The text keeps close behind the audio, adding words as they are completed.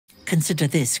Consider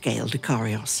this, Gale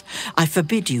Dicarios. I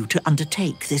forbid you to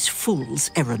undertake this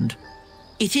fool's errand.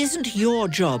 It isn't your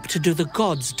job to do the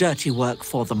gods' dirty work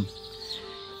for them.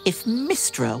 If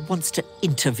Mistra wants to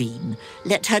intervene,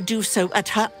 let her do so at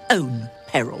her own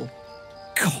peril.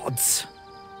 Gods!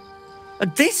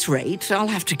 At this rate, I'll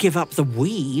have to give up the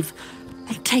weave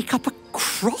and take up a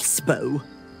crossbow.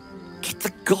 Get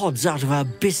the gods out of our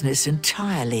business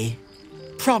entirely.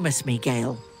 Promise me,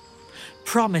 Gale.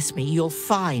 Promise me you'll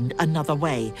find another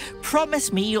way.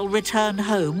 Promise me you'll return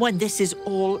home when this is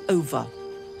all over.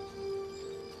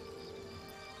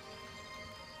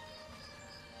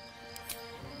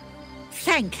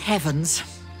 Thank heavens.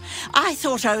 I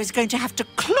thought I was going to have to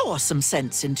claw some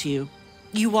sense into you.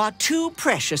 You are too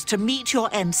precious to meet your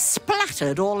end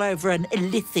splattered all over an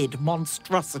illithid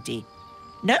monstrosity.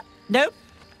 No, no,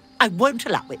 I won't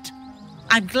allow it.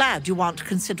 I'm glad you aren't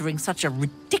considering such a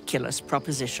ridiculous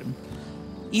proposition.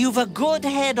 You've a good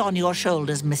head on your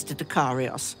shoulders, Mr.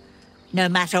 Dicarios, no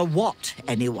matter what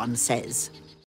anyone says.